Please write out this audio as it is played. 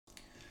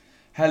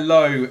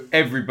Hello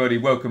everybody,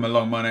 welcome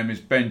along. My name is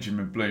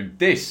Benjamin Bloom.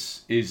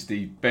 This is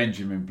the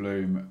Benjamin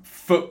Bloom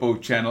football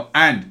channel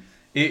and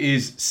it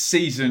is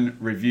season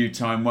review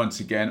time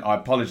once again. I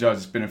apologise,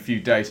 it's been a few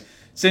days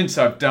since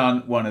I've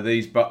done one of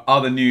these, but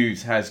other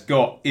news has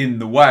got in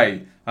the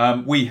way.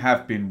 We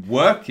have been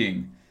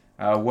working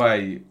our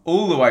way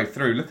all the way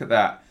through, look at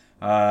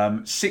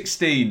that,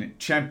 16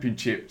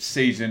 championship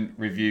season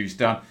reviews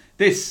done.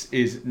 This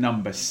is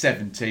number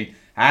 17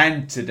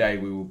 and today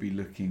we will be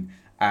looking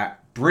at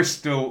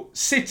Bristol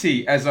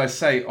City, as I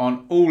say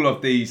on all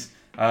of these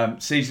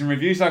season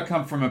reviews. I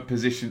come from a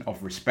position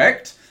of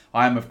respect.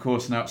 I am, of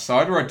course, an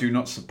outsider. I do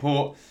not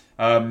support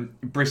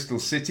Bristol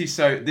City.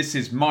 So this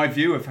is my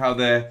view of how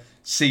their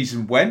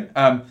season went.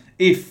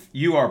 If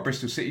you are a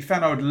Bristol City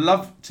fan, I would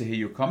love to hear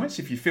your comments.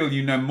 If you feel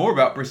you know more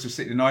about Bristol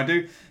City than I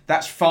do,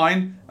 that's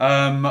fine.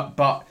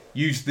 But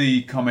use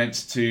the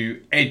comments to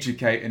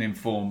educate and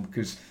inform,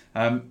 because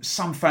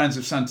some fans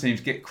of some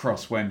teams get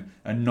cross when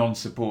a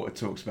non-supporter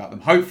talks about them.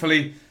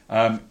 Hopefully,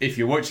 if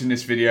you're watching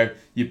this video,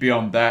 you're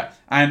beyond that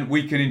and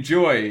we can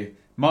enjoy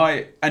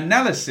my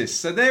analysis.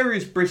 So there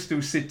is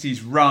Bristol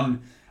City's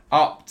run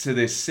up to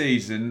this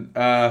season.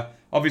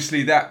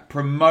 Obviously, that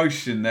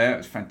promotion there,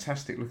 it's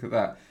fantastic. Look at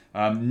that.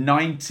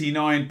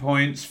 99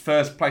 points,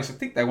 first place. I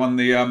think they won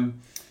the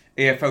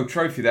EFL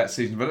trophy that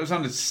season, but it was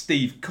under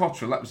Steve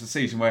Cottrell. That was the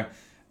season where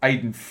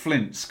Aidan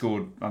Flint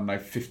scored,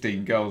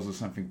 15 goals or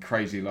something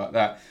crazy like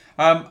that.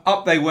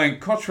 Up they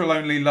went. Cottrell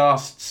only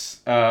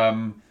lasts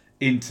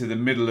into the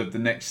middle of the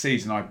next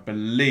season, I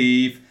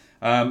believe.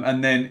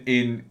 And then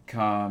in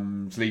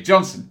comes Lee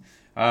Johnson.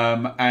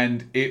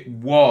 And it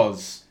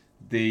was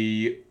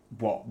the,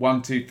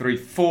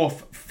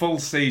 fourth full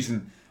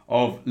season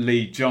of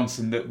Lee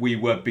Johnson that we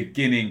were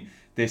beginning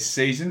this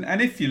season.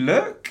 And if you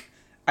look,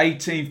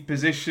 18th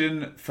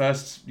position,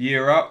 first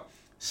year up,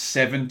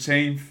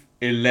 17th,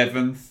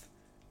 11th,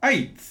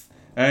 8th.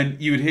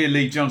 And you would hear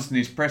Lee Johnson in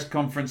his press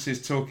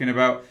conferences talking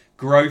about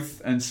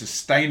growth and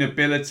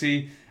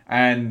sustainability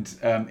and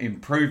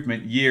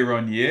improvement year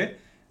on year.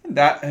 And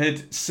that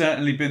had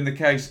certainly been the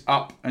case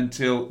up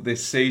until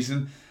this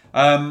season.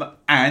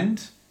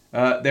 And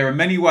there are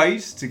many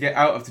ways to get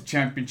out of the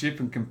Championship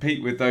and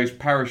compete with those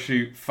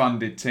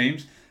parachute-funded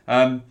teams.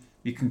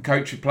 You can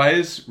coach your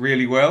players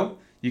really well.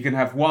 You can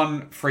have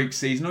one freak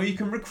season, or you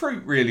can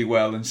recruit really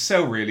well and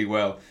sell really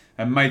well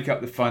and make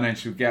up the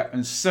financial gap.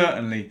 And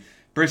certainly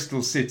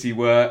Bristol City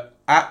were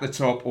at the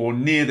top or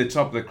near the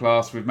top of the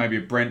class with maybe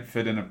a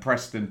Brentford and a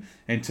Preston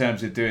in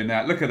terms of doing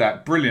that. Look at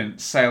that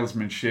brilliant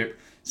salesmanship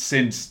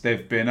since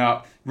they've been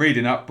up.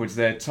 Reading upwards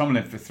there,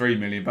 Tomlin for 3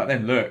 million. But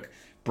then look,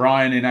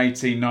 Brian in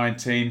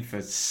 18-19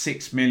 for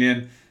 6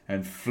 million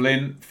and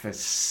Flint for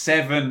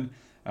 7.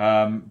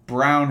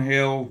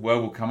 Brownhill,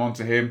 well, we'll come on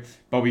to him.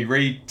 Bobby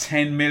Reid,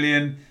 10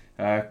 million.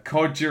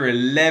 Codger,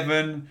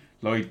 11.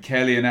 Lloyd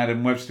Kelly and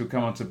Adam Webster will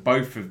come on to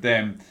both of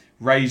them,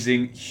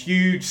 raising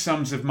huge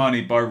sums of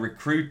money by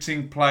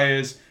recruiting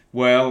players.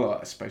 Well,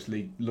 I suppose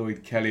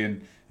Lloyd Kelly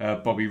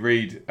and Bobby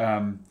Reid,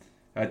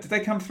 did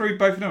they come through,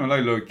 both of them? I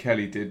know Lloyd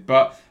Kelly did,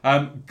 but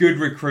good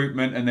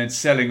recruitment and then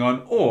selling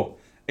on, or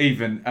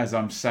even, as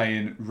I'm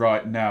saying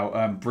right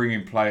now,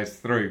 bringing players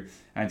through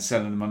and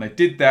selling them on. They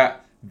did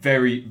that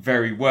very,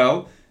 very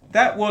well.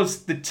 That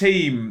was the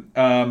team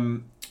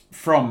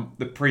from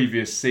the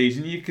previous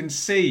season. You can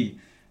see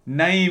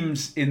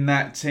names in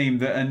that team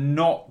that are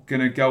not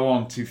going to go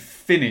on to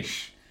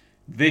finish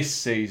this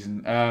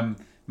season.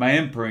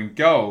 Mayemper in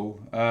goal.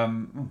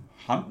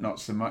 Hunt not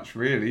so much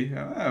really.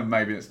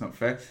 Maybe that's not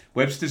fair.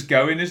 Webster's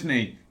going, isn't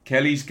he?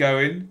 Kelly's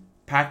going.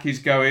 Pack is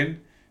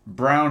going.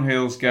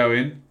 Brownhill's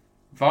going.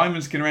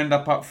 Vyman's going to end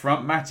up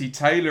front. Matty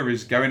Taylor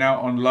is going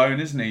out on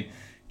loan, isn't he?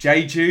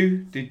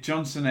 Jeju, did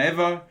Johnson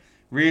ever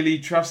really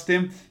trust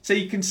him? So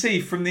you can see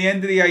from the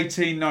end of the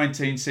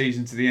 18-19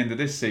 season to the end of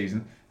this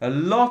season, a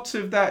lot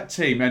of that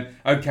team, and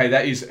okay,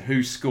 that is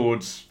who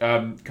scored,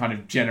 kind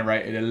of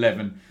generated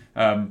 11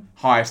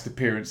 highest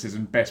appearances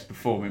and best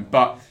performing.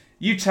 But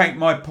you take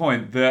my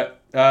point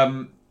that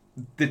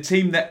the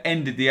team that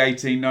ended the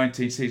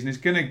 18-19 season is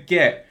going to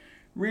get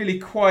really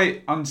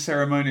quite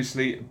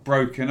unceremoniously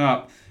broken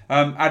up.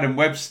 Adam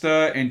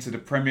Webster into the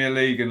Premier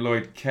League and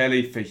Lloyd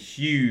Kelly for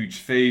huge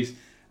fees.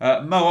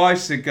 Mo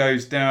Isa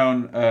goes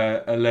down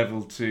a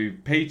level to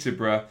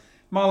Peterborough.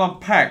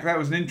 Marlon Pack, that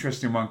was an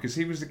interesting one because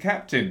he was the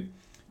captain.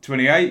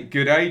 28,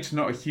 good age,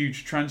 not a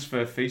huge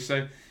transfer fee.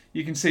 So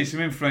you can see some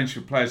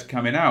influential players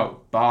coming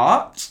out.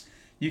 But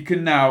you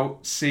can now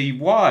see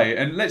why.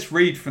 And let's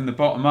read from the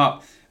bottom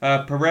up.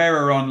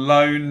 Pereira on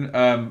loan,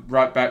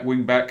 right back,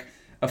 wing back.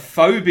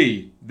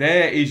 Afobe,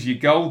 there is your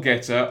goal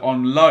getter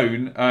on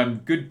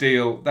loan. Good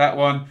deal, that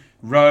one.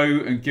 Rowe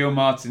and Gil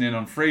Martin in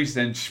on freeze.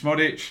 Then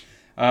Schmodic,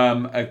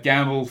 a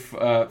gamble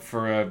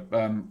for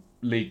a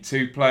League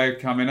Two player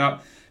coming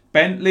up.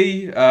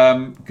 Bentley,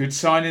 good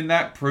signing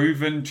that.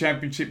 Proven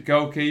Championship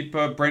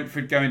goalkeeper.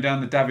 Brentford going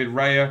down the David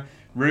Raya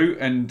route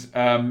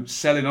and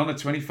selling on a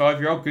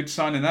 25-year-old. Good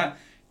signing that.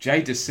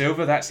 Jay Da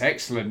Silva, that's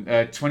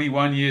excellent.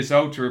 21 years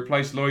old to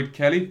replace Lloyd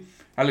Kelly.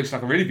 That looks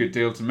like a really good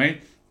deal to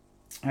me.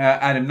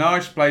 Adam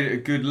Nash played at a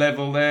good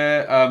level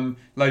there.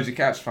 Loads of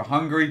caps for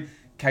Hungary.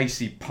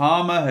 Casey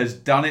Palmer has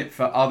done it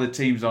for other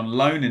teams on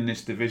loan in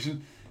this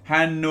division.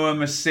 Han Noor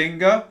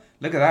Masinga,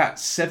 look at that,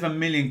 7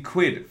 million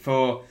quid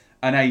for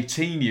an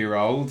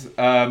 18-year-old.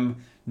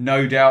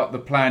 No doubt the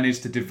plan is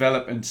to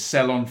develop and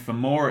sell on for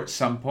more at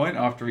some point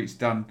after he's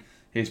done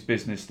his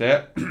business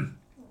there.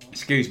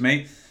 Excuse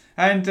me.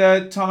 And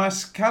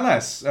Thomas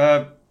Callas,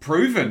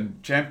 proven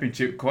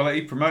championship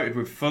quality, promoted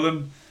with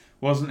Fulham,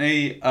 wasn't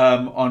he?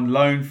 On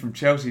loan from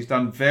Chelsea. He's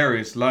done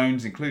various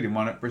loans, including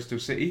one at Bristol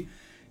City.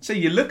 So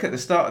you look at the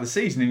start of the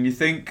season and you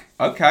think,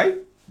 okay,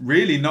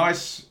 really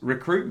nice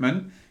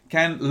recruitment.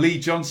 Can Lee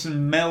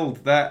Johnson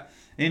meld that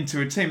into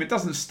a team? It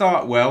doesn't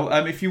start well.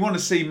 If you want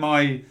to see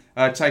my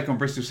take on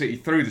Bristol City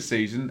through the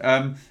season,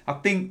 I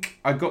think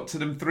I got to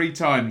them 3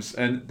 times,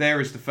 and there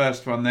is the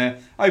first one there.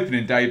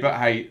 Opening day, but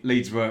hey,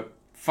 Leeds were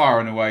far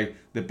and away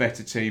the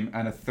better team,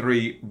 and a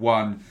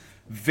 3-1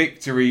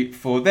 victory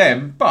for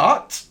them.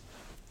 But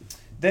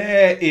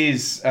there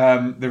is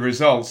the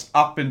results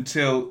up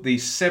until the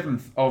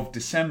 7th of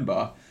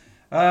December,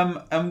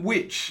 and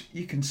which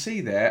you can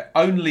see there,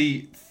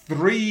 only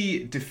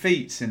 3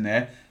 defeats in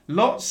there.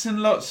 Lots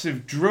and lots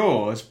of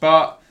draws,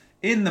 but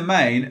in the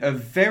main, a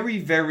very,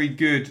 very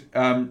good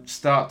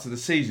start to the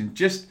season.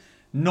 Just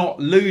not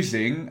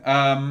losing.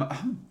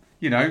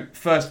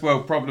 First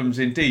world problems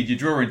indeed. You're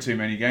drawing too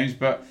many games,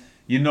 but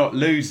you're not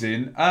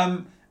losing.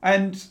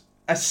 And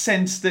a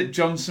sense that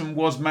Johnson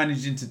was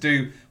managing to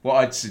do what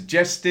I'd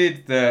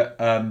suggested, that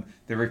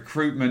the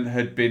recruitment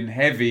had been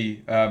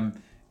heavy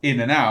in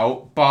and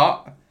out,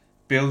 but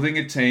building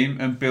a team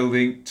and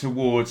building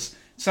towards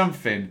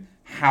something.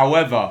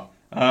 However,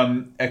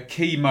 a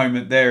key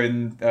moment there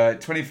in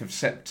 20th of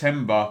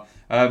September,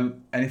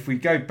 and if we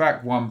go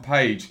back one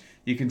page,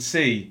 you can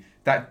see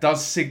that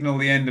does signal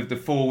the end of the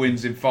 4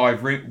 wins in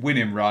 5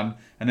 winning run,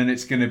 and then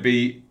it's going to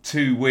be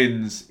 2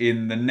 wins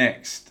in the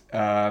next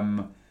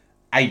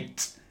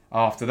 8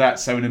 after that.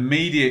 So an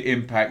immediate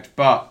impact,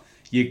 but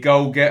your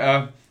goal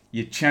getter,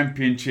 your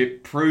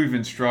championship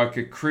proven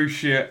striker,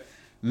 cruciate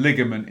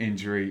ligament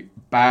injury.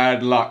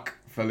 Bad luck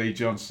for Lee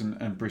Johnson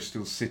and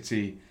Bristol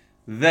City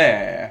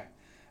there.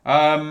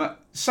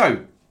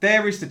 So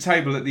there is the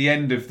table at the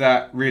end of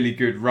that really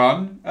good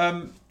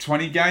run.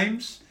 20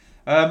 games.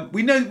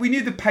 We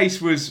knew the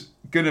pace was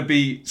going to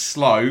be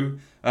slow.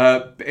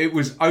 It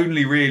was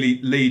only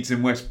really Leeds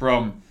and West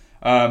Brom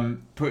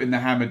putting the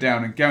hammer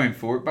down and going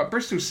for it. But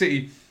Bristol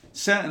City,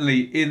 certainly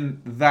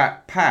in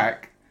that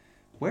pack.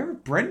 Where are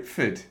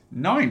Brentford?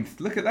 9th.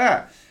 Look at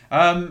that.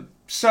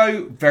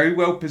 So very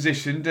well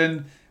positioned.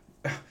 And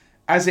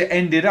as it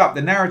ended up,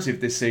 the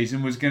narrative this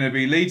season was going to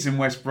be Leeds and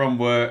West Brom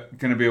were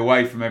going to be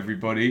away from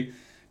everybody.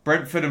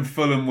 Brentford and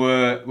Fulham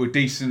were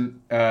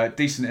decent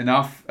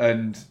enough,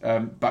 and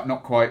but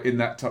not quite in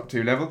that top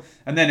 2 level.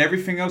 And then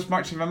everything else,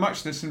 much of a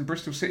muchness, and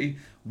Bristol City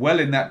well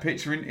in that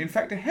picture, in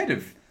fact ahead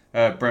of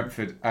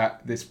Brentford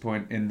at this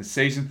point in the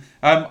season.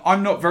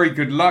 I'm not very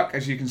good luck,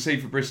 as you can see,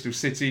 for Bristol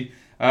City.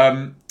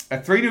 A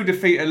 3-0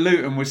 defeat at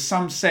Luton was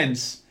some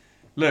sense,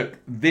 look,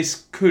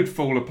 this could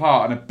fall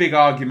apart, and a big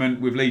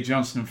argument with Lee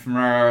Johnson and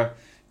Famara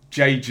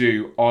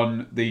Jeju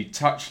on the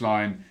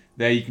touchline.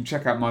 There, you can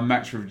check out my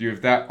match review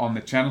of that on the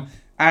channel.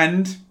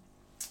 And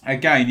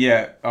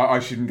again, I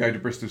shouldn't go to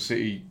Bristol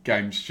City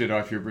games, should I,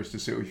 if you're a Bristol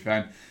City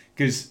fan?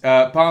 Because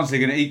Barnsley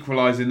are going to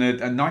equalise in a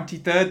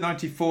 93rd,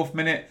 94th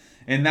minute.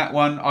 In that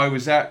one, I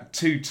was at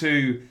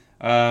 2-2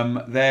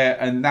 there,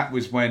 and that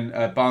was when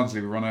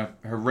Barnsley were on a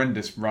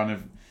horrendous run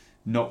of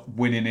not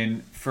winning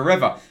in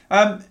forever.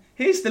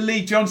 Here's the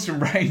Lee Johnson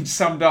range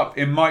summed up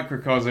in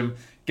microcosm,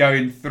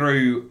 going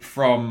through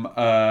from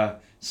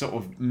sort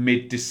of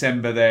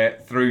mid-December there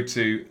through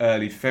to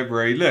early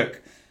February.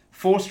 Look,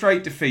 4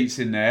 straight defeats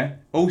in there,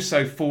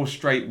 also 4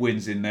 straight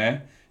wins in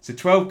there. It's a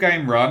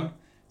 12-game run,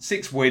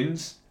 6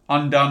 wins,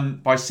 undone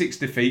by 6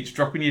 defeats,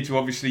 dropping you to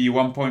obviously your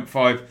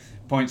 1.5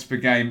 points per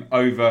game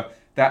over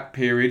that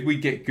period. We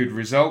get good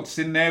results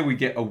in there. We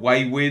get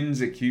away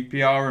wins at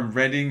QPR and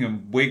Reading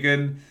and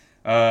Wigan.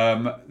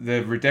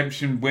 The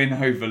redemption win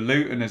over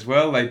Luton as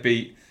well. They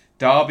beat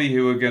Derby,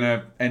 who are going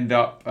to end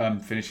up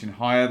finishing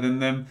higher than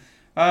them.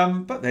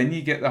 But then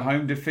you get the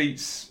home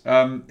defeats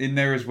in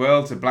there as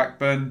well, to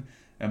Blackburn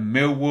and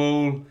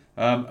Millwall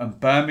and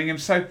Birmingham.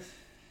 So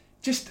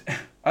just,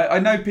 I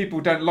know people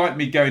don't like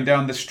me going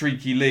down the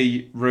streaky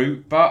Lee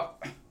route,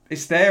 but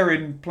it's there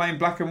in plain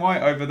black and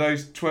white over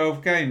those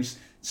 12 games.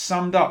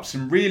 Summed up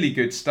some really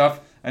good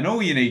stuff, and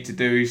all you need to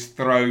do is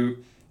throw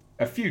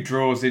a few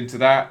draws into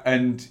that,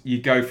 and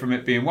you go from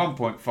it being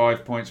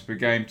 1.5 points per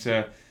game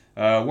to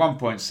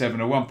 1.7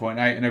 or 1.8,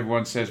 and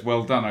everyone says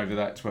well done over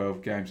that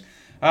 12 games.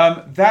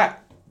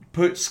 That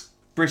puts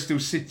Bristol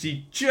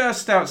City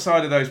just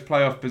outside of those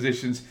playoff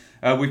positions.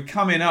 We're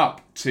coming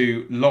up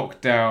to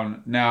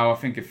lockdown now, I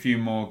think a few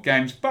more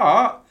games,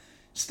 but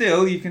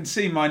still you can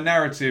see my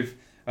narrative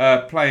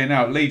playing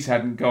out. Leeds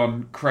hadn't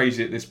gone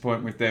crazy at this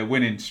point with their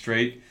winning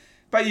streak,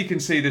 but you can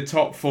see the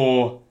top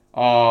 4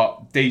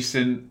 are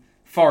decent.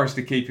 Forest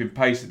are keeping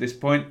pace at this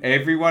point.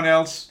 Everyone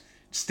else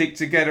stick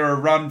together a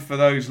run for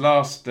those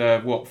last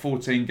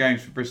 14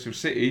 games for Bristol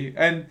City,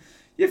 and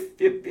you're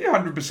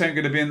 100%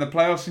 going to be in the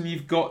playoffs, and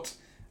you've got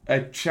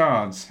a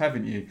chance,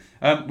 haven't you?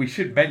 We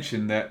should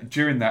mention that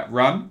during that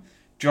run,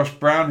 Josh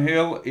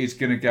Brownhill is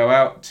going to go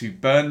out to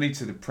Burnley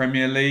to the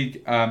Premier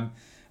League.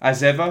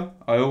 As ever,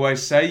 I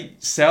always say,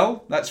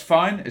 sell. That's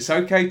fine. It's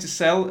okay to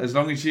sell as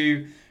long as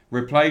you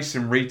replace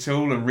and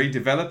retool and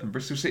redevelop, and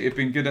Bristol City have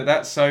been good at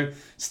that. So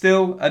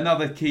still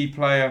another key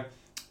player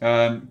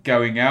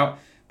going out.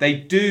 They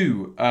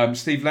do,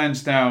 Steve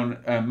Lansdowne,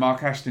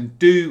 Mark Ashton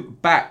do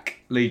back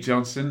Lee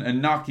Johnson,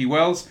 and Naki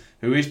Wells,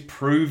 who is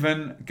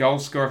proven goal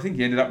scorer. I think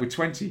he ended up with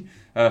 20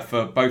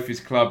 for both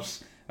his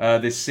clubs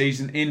this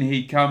season. In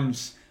he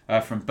comes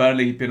from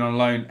Burnley. He'd been on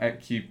loan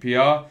at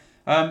QPR.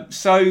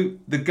 So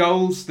the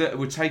goals that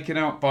were taken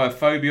out by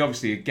Afobe,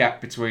 obviously a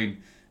gap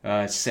between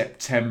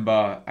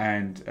September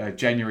and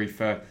January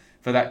for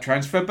that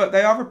transfer, but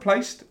they are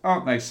replaced,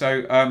 aren't they?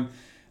 So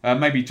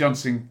maybe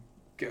Johnson,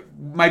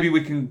 maybe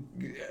we can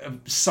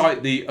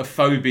cite the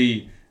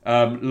Afobe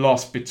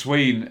loss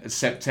between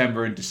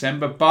September and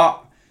December,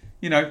 but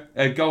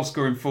a goal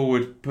scoring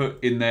forward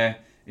put in there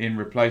in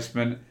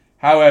replacement.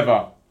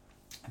 However,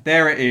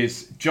 there it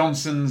is,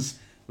 Johnson's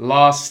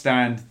last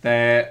stand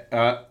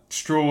there.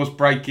 Straws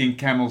breaking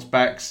camel's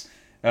backs.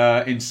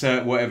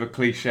 Insert whatever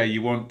cliche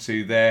you want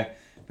to there.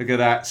 Look at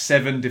that,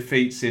 7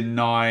 defeats in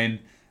 9.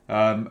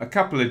 A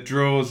couple of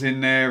draws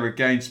in there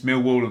against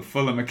Millwall and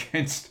Fulham,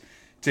 against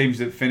teams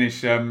that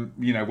finish,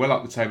 well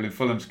up the table in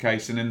Fulham's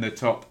case, and in the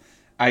top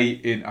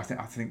 8 in, I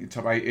think the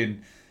top 8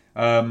 in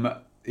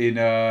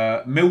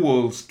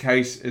Millwall's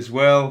case as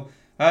well.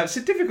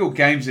 Some difficult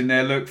games in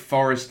there. Look,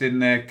 Forest in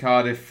there,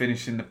 Cardiff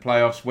finishing the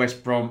playoffs,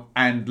 West Brom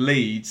and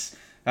Leeds.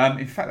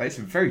 In fact, it's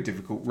a very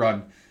difficult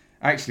run,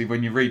 actually,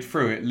 when you read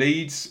through it.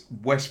 Leeds,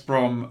 West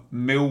Brom,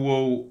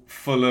 Millwall,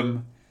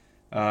 Fulham,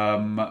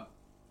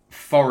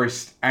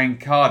 Forest and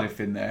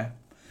Cardiff in there.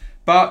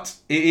 But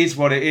it is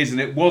what it is,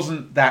 and it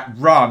wasn't that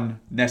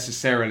run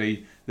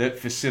necessarily that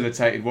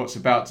facilitated what's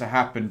about to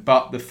happen,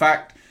 but the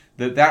fact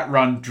that that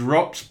run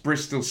drops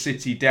Bristol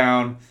City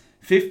down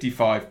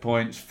 55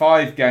 points,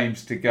 5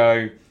 games to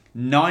go,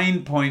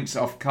 9 points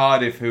off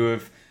Cardiff, who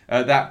have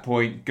at that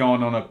point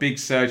gone on a big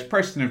surge.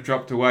 Preston have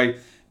dropped away.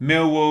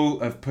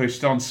 Millwall have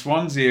pushed on.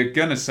 Swansea are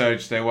going to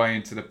surge their way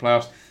into the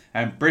playoffs.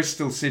 And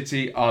Bristol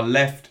City are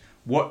left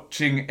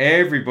watching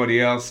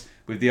everybody else,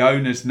 with the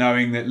owners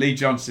knowing that Lee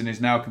Johnson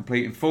is now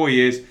completing 4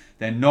 years.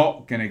 They're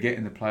not going to get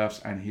in the playoffs,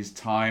 and his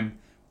time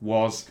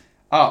was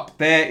up.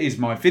 There is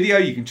my video.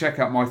 You can check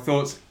out my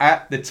thoughts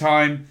at the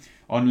time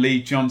on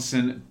Lee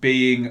Johnson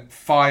being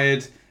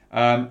fired.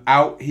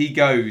 Out he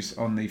goes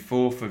on the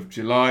 4th of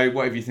July.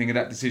 Whatever you think of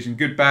that decision,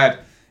 good, bad,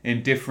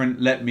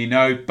 indifferent, let me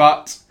know.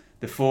 But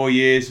the 4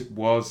 years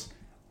was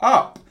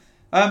up.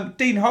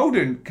 Dean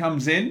Holden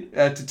comes in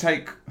to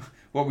take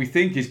what we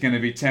think is going to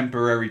be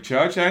temporary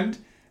charge, and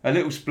a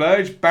little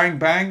splurge, bang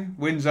bang,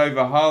 wins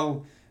over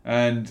Hull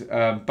and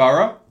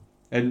Borough.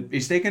 And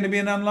is there going to be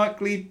an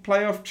unlikely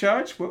playoff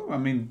charge? Well, I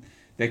mean,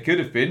 there could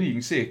have been. You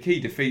can see a key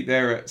defeat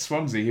there at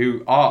Swansea,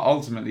 who are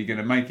ultimately going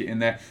to make it in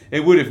there.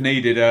 It would have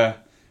needed a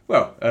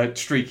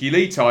Streaky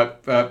Lee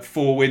type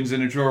 4 wins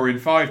and a draw in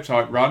 5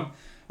 type run.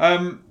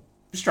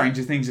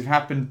 Stranger things have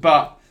happened,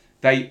 but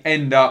they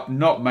end up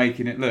not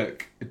making it.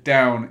 Look,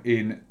 down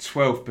in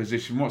 12th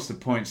position. What's the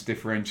points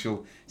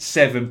differential?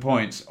 7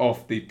 points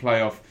off the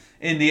playoff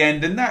in the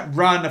end. And that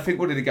run, I think,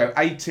 what did it go?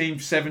 18th,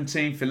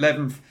 17th,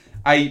 11th,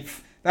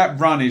 8th. That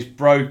run is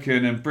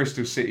broken, and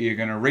Bristol City are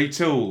going to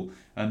retool,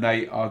 and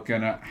they are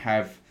going to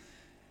have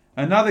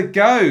another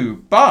go.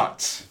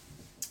 But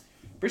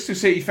Bristol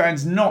City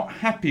fans not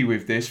happy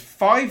with this.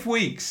 5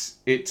 weeks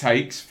it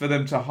takes for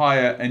them to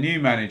hire a new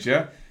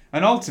manager,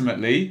 and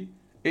ultimately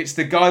it's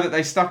the guy that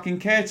they stuck in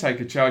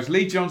caretaker charge.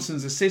 Lee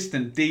Johnson's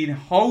assistant, Dean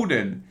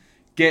Holden,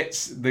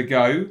 gets the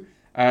go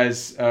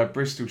as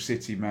Bristol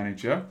City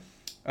manager.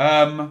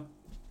 I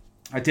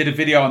did a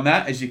video on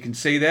that, as you can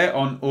see there,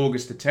 on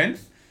August the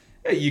 10th.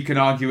 You can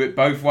argue it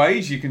both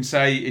ways. You can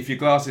say, if your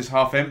glass is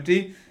half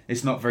empty,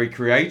 it's not very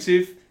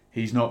creative,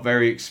 he's not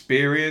very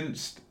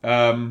experienced,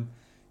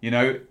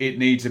 it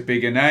needs a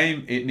bigger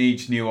name, it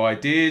needs new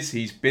ideas,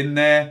 he's been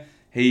there,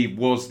 he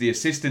was the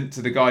assistant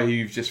to the guy who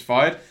you've just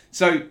fired.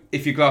 So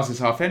if your glass is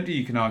half empty,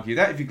 you can argue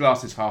that. If your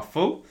glass is half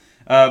full,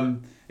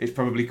 it's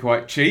probably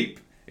quite cheap.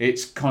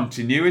 It's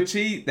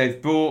continuity. They've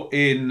brought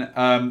in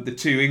the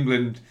 2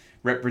 England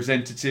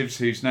representatives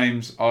whose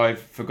names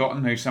I've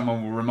forgotten, who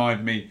someone will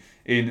remind me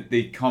in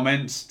the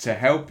comments to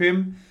help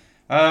him.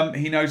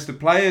 He knows the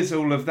players,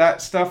 all of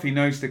that stuff. He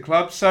knows the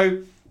club.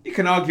 So you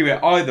can argue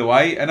it either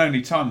way, and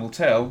only time will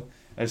tell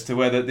as to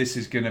whether this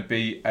is going to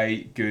be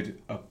a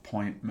good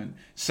appointment.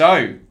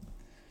 So,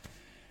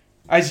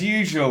 as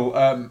usual,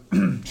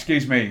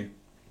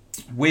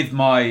 with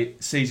my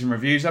season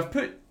reviews, I've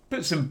put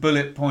some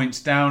bullet points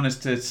down as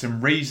to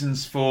some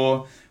reasons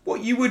for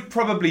what you would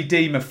probably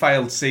deem a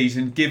failed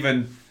season,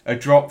 given a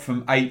drop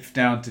from 8th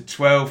down to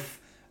 12th,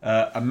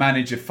 a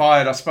manager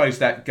fired. I suppose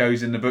that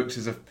goes in the books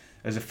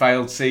as a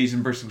failed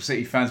season. Bristol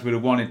City fans would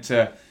have wanted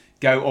to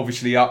go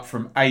obviously up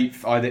from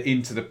 8th either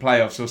into the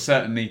playoffs or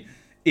certainly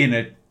in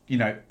a,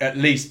 at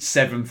least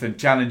 7th and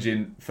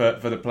challenging for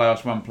the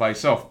playoffs, one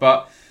place off.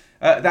 But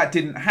that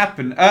didn't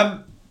happen.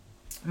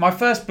 My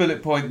first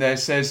bullet point there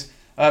says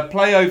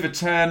player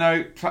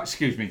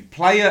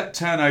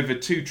turnover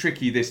too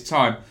tricky this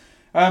time.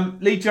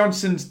 Lee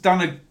Johnson's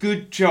done a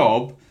good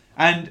job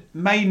and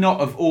may not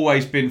have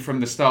always been from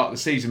the start of the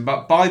season,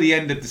 but by the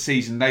end of the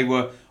season they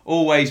were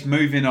always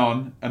moving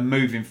on and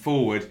moving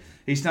forward.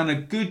 He's done a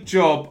good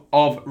job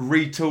of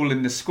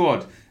retooling the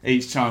squad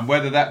each time,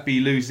 whether that be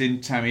losing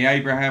Tammy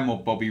Abraham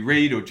or Bobby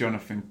Reid or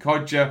Jonathan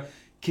Codger.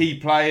 Key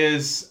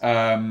players,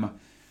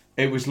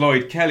 it was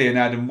Lloyd Kelly and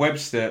Adam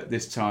Webster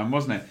this time,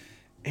 wasn't it?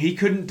 He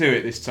couldn't do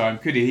it this time,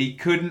 could he? He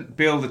couldn't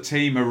build a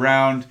team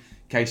around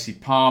Casey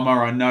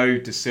Palmer. I know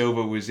De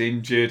Silva was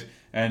injured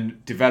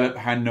and develop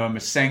Hanno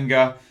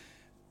Masenga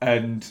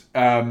and,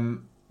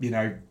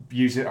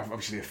 use it.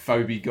 Obviously,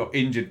 Afobe got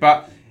injured,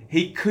 but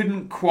he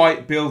couldn't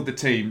quite build the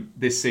team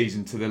this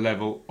season to the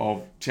level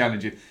of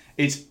challenging.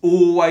 It's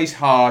always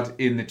hard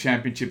in the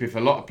Championship if a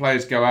lot of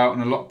players go out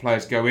and a lot of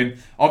players go in.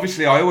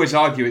 Obviously, I always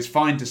argue it's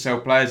fine to sell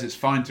players, it's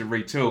fine to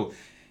retool.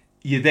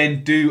 You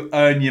then do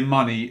earn your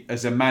money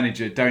as a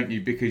manager, don't you?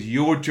 Because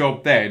your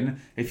job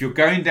then, if you're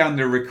going down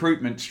the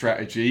recruitment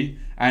strategy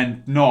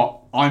and not,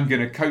 I'm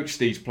going to coach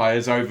these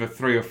players over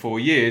 3 or 4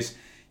 years,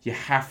 you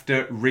have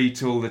to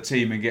retool the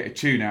team and get a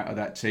tune out of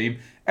that team.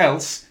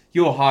 Else,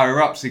 your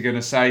higher-ups are going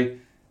to say,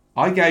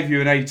 I gave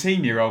you an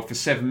 18-year-old for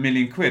 7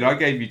 million quid. I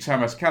gave you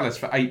Thomas Callas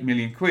for 8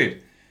 million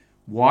quid.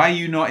 Why are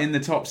you not in the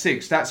top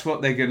 6? That's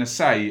what they're going to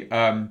say.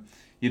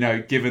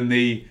 Given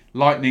the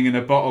lightning in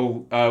a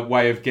bottle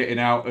way of getting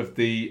out of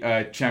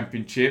the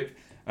Championship,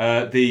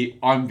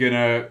 I'm going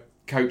to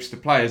coach the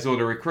players, or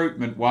the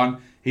recruitment one.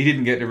 He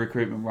didn't get the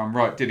recruitment one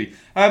right, did he?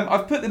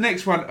 I've put the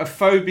next one,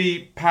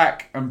 Afobe,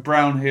 Pack and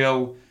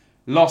Brownhill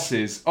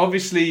losses.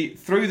 Obviously,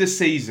 through the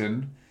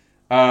season,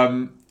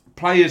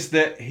 players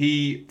that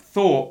he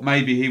thought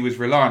maybe he was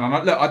relying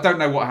on. Look, I don't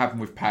know what happened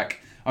with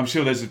Pack. I'm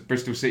sure there's a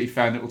Bristol City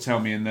fan that will tell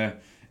me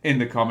in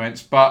the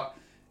comments, but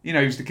he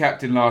was the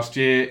captain last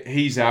year.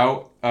 He's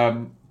out.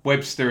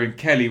 Webster and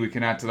Kelly, we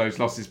can add to those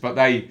losses, but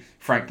they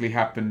frankly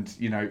happened,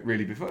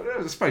 really before.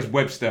 I suppose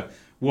Webster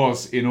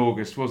was in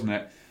August, wasn't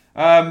it?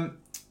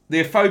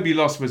 The Afobe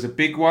loss was a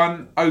big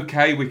one.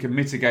 Okay, we can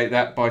mitigate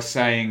that by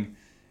saying,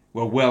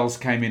 well, Wells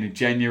came in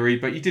January,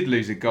 but you did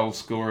lose a goal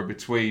scorer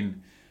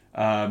between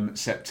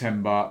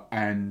September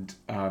and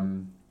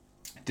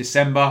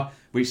December,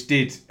 which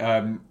did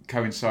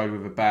coincide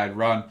with a bad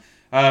run.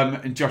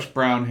 And Josh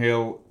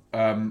Brownhill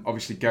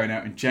obviously going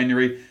out in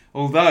January.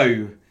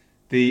 Although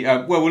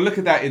we'll look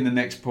at that in the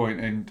next point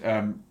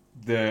and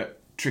the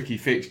tricky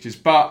fixtures.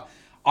 But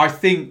I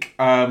think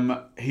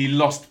he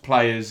lost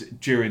players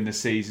during the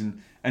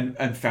season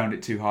and found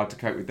it too hard to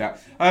cope with that.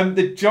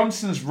 The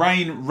Johnson's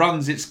reign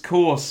runs its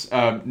course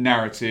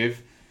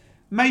narrative.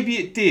 Maybe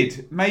it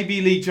did.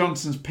 Maybe Lee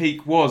Johnson's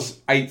peak was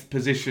 8th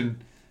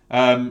position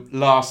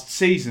last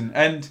season.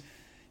 And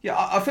yeah,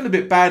 I feel a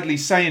bit badly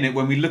saying it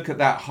when we look at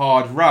that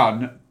hard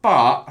run,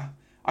 but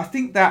I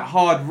think that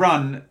hard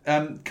run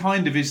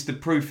kind of is the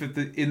proof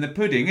in the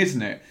pudding,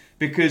 isn't it?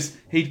 Because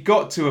he'd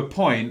got to a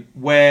point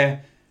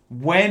where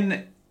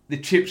when the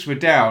chips were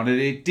down, and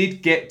it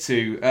did get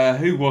to,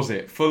 who was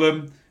it?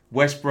 Fulham,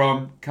 West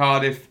Brom,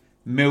 Cardiff,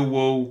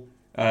 Millwall,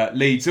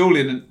 Leeds, all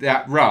in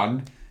that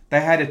run.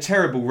 They had a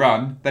terrible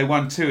run. They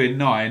won 2 in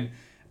 9,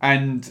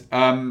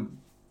 and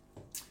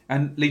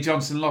Lee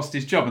Johnson lost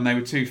his job, and they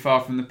were too far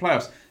from the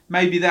playoffs.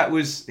 Maybe that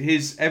was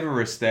his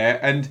Everest there,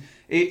 and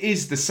it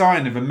is the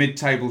sign of a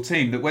mid-table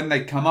team that when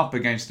they come up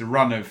against a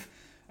run of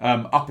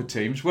upper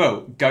teams,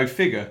 well, go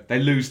figure, they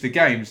lose the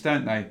games,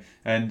 don't they?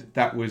 And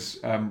that was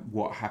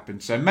what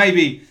happened. So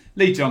maybe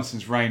Lee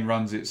Johnson's reign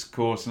runs its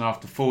course, and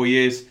after 4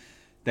 years,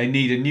 they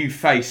need a new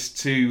face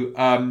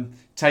to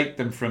take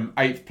them from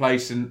 8th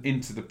place and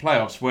into the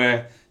playoffs,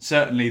 where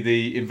certainly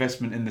the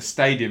investment in the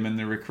stadium and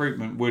the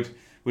recruitment would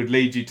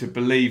lead you to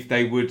believe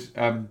they would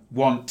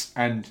want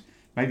and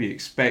maybe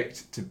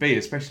expect to be,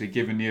 especially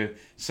given you're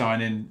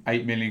signing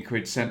 8 million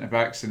quid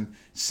centre-backs and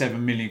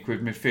 7 million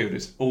quid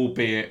midfielders,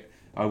 albeit,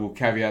 I will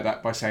caveat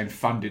that by saying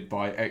funded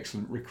by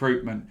excellent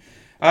recruitment.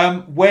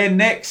 Where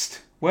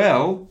next?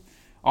 Well,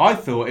 I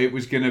thought it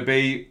was going to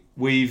be,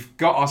 we've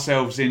got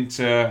ourselves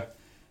into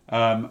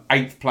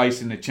 8th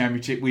place in the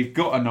Championship. We've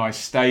got a nice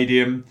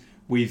stadium.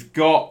 We've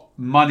got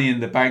money in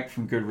the bank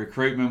from good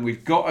recruitment.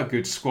 We've got a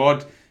good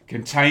squad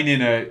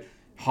containing a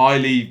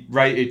highly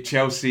rated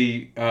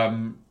Chelsea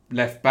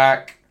left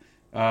back.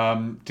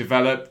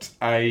 Developed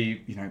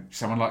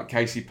someone like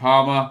Casey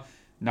Palmer,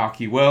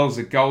 Naki Wells,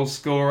 a goal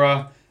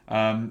scorer.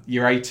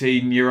 Your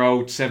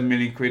 18-year-old 7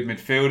 million quid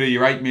midfielder.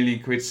 Your 8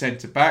 million quid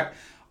centre back.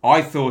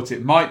 I thought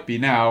it might be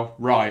now.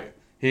 Right,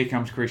 here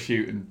comes Chris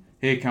Hughton.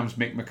 Here comes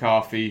Mick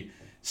McCarthy.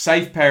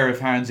 Safe pair of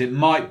hands. It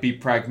might be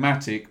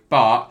pragmatic,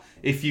 but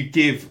if you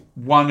give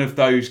one of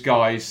those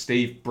guys,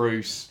 Steve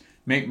Bruce,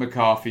 Mick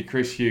McCarthy,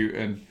 Chris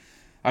Hughton,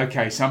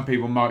 okay, some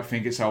people might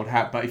think it's old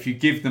hat, but if you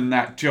give them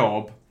that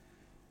job,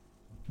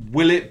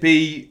 Will it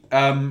be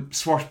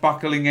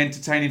swashbuckling,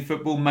 entertaining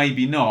football?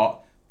 Maybe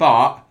not.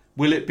 But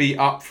will it be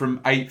up from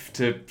 8th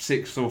to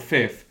 6th or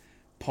 5th?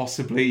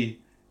 Possibly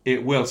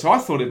it will. So I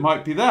thought it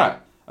might be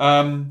that.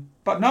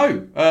 But no,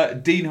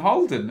 Dean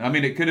Holden. I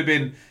mean, it could have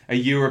been a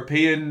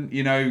European,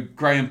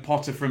 Graham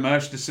Potter from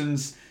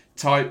Östersund's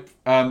type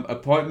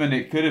appointment.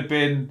 It could have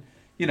been,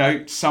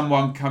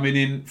 someone coming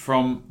in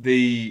from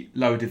the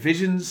lower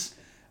divisions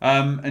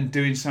and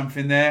doing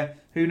something there.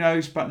 Who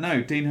knows? But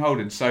no, Dean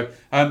Holden. So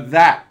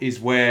that is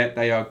where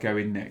they are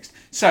going next.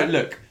 So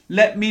look,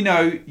 let me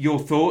know your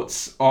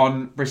thoughts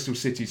on Bristol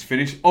City's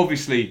finish.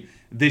 Obviously,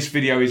 this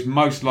video is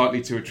most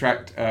likely to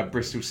attract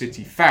Bristol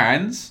City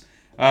fans.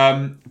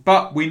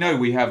 But we know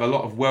we have a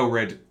lot of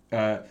well-read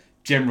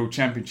general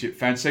championship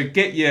fans. So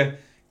get your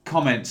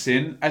comments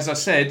in. As I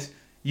said,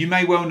 you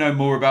may well know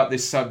more about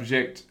this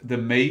subject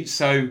than me.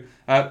 So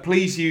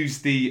please use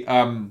the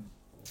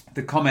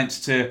comments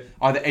to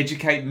either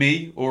educate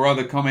me or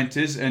other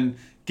commenters and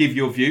give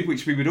your view,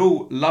 which we would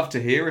all love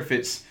to hear if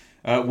it's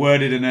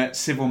worded in a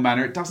civil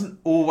manner. It doesn't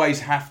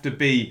always have to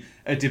be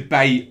a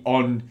debate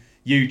on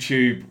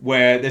YouTube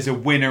where there's a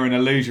winner and a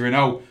loser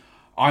and,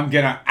 I'm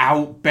going to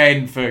out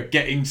Ben for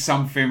getting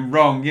something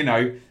wrong.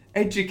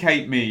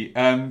 Educate me,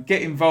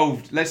 get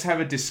involved. Let's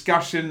have a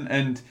discussion.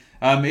 And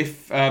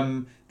if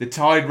the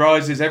tide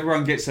rises,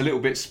 everyone gets a little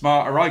bit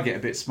smarter. I get a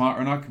bit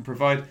smarter and I can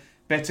provide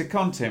better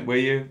content where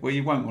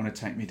you won't want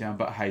to take me down.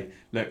 But hey,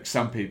 look,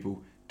 some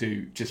people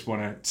do just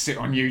want to sit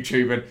on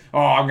YouTube and,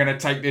 I'm going to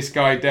take this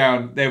guy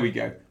down. There we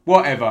go.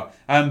 Whatever.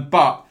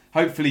 But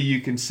hopefully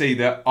you can see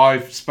that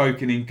I've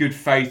spoken in good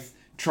faith,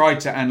 tried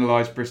to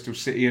analyse Bristol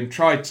City and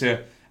tried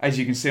to, as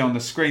you can see on the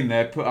screen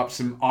there, put up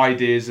some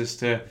ideas as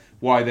to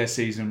why their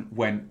season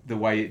went the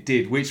way it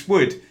did, which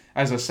would,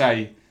 as I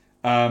say,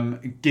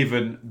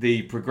 given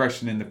the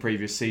progression in the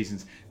previous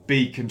seasons,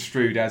 be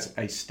construed as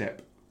a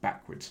step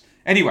backwards.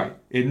 Anyway,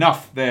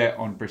 enough there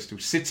on Bristol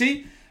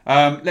City.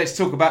 Let's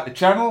talk about the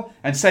channel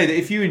and say that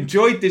if you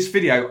enjoyed this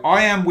video,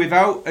 I am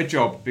without a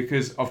job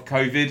because of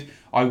COVID.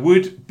 I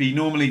would be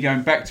normally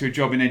going back to a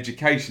job in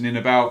education in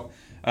about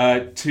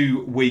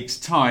 2 weeks'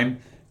 time,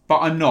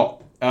 but I'm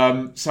not.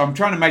 So I'm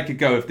trying to make a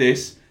go of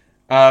this,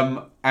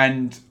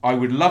 and I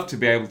would love to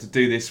be able to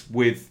do this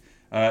with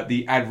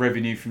the ad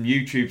revenue from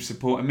YouTube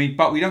supporting me,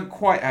 but we don't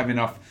quite have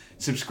enough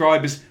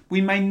subscribers. We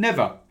may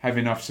never have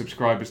enough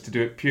subscribers to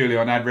do it purely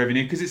on ad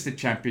revenue because it's the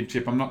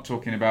Championship. I'm not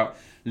talking about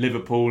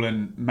Liverpool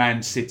and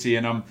Man City,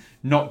 and I'm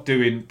not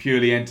doing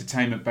purely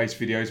entertainment-based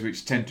videos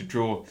which tend to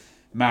draw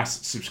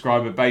mass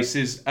subscriber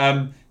bases.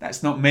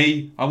 That's not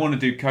me. I want to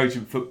do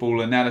cogent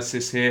football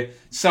analysis here.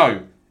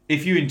 So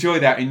if you enjoy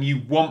that and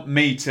you want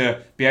me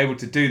to be able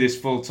to do this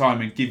full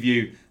time and give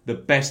you the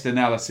best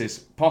analysis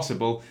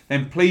possible,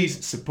 then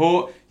please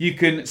support. You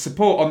can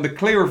support on the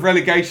clear of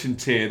relegation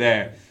tier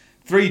there.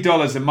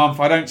 $3 a month.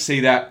 I don't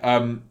see that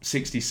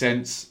 60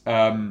 cents.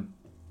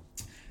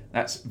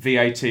 That's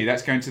VAT.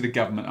 That's going to the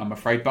government, I'm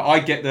afraid. But I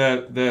get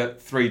the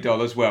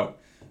 $3 well.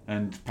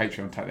 And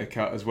Patreon take their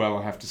cut as well,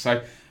 I have to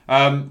say.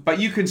 But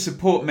you can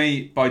support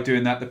me by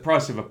doing that. The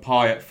price of a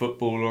pie at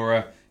football or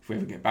if we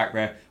ever get back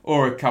there,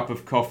 or a cup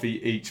of coffee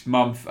each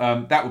month.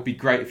 That would be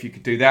great if you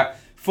could do that.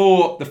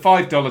 For the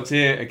 $5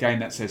 tier, again,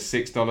 that says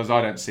 $6.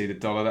 I don't see the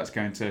dollar. That's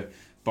going to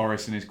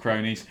Boris and his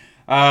cronies.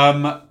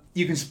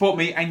 You can support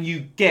me and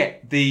you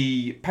get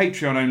the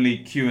Patreon-only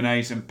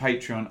Q&As and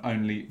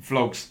Patreon-only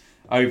vlogs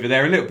over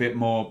there. A little bit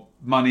more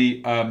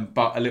money,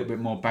 but a little bit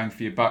more bang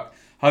for your buck,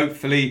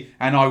 hopefully.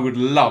 And I would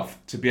love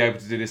to be able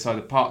to do this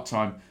either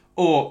part-time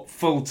or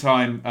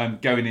full-time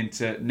going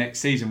into next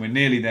season. We're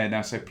nearly there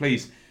now, so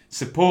please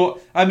support.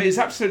 It's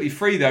absolutely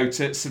free though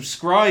to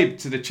subscribe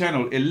to the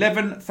channel.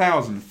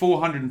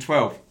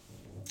 11,412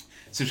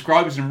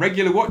 subscribers, and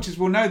regular watchers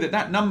will know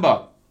that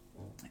number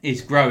is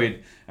growing,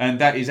 and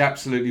that is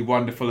absolutely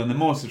wonderful. And the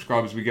more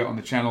subscribers we get on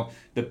the channel,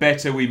 the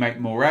better. We make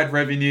more ad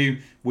revenue,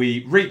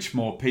 we reach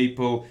more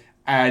people,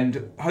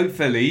 and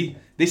hopefully,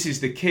 this is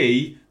the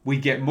key, we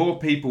get more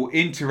people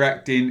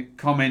interacting,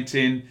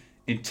 commenting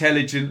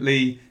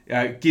intelligently,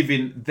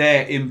 giving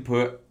their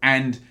input,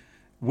 and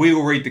we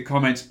will read the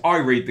comments, I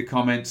read the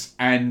comments,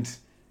 and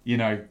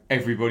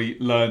everybody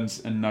learns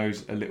and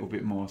knows a little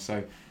bit more.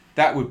 So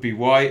that would be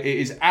why. It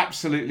is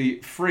absolutely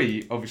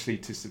free, obviously,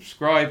 to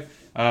subscribe,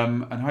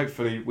 and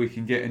hopefully we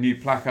can get a new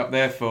plaque up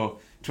there for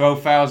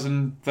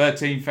 12,000,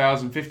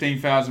 13,000,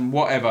 15,000,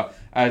 whatever,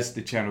 as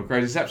the channel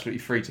grows. It's absolutely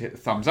free to hit the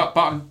thumbs up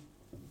button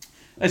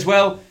as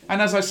well. And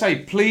as I say,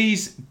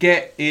 please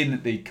get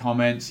in the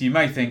comments. You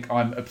may think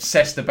I'm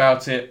obsessed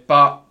about it,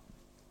 but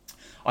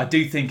I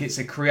do think it's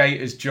a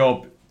creator's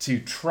job to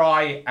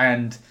try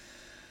and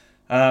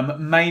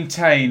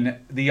maintain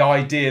the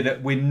idea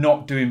that we're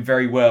not doing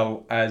very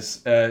well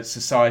as a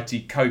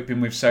society,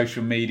 coping with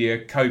social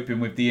media, coping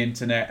with the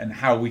internet and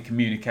how we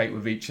communicate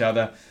with each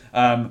other.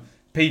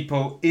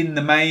 People in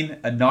the main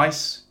are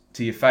nice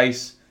to your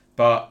face,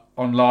 but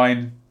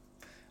online,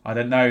 I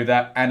don't know,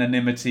 that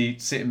anonymity,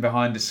 sitting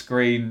behind a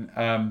screen,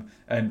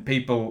 and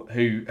people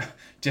who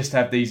just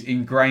have these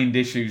ingrained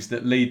issues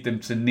that lead them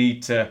to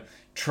need to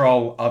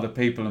troll other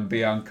people and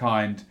be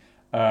unkind,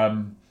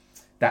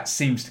 that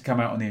seems to come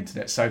out on the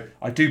internet. So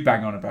I do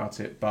bang on about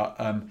it, but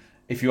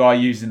if you are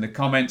using the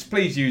comments,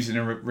 please use it in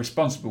a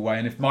responsible way.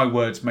 And if my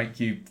words make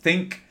you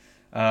think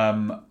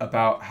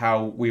about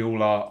how we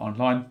all are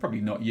online,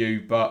 probably not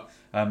you, but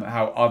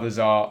how others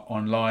are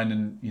online,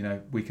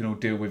 and we can all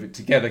deal with it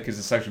together because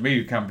the social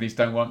media companies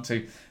don't want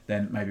to,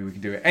 then maybe we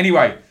can do it.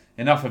 Anyway,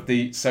 enough of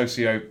the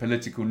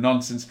socio-political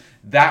nonsense.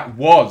 That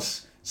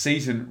was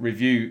season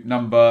review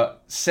number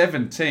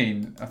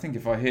 17. I think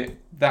if I hit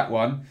that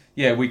one,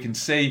 yeah, we can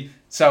see.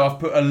 So I've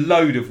put a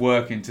load of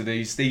work into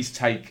these. These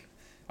take,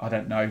 I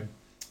don't know,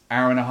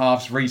 hour and a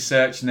half's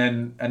research and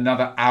then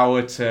another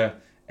hour to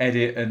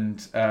edit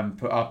and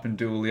put up and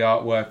do all the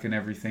artwork and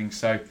everything.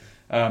 So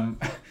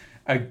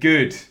a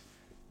good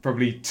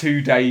probably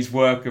 2 days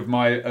work of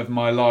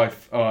my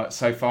life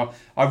so far.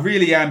 I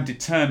really am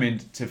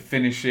determined to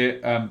finish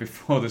it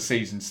before the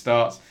season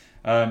starts.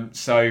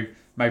 So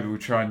maybe we'll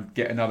try and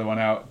get another one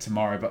out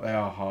tomorrow, but they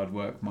are hard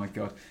work, my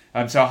God.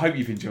 So I hope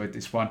you've enjoyed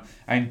this one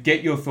and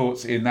get your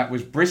thoughts in. That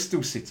was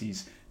Bristol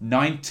City's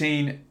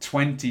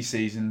 1920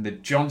 season. The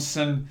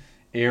Johnson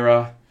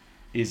era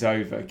is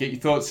over. Get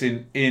your thoughts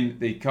in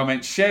the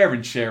comments. Share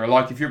and share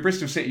alike. If you're a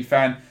Bristol City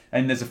fan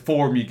and there's a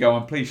forum you go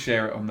on, please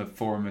share it on the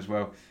forum as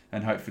well.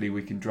 And hopefully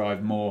we can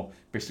drive more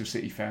Bristol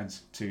City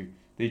fans to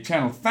the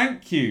channel.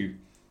 Thank you,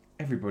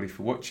 everybody,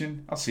 for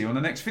watching. I'll see you on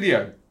the next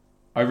video.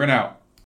 Over and out.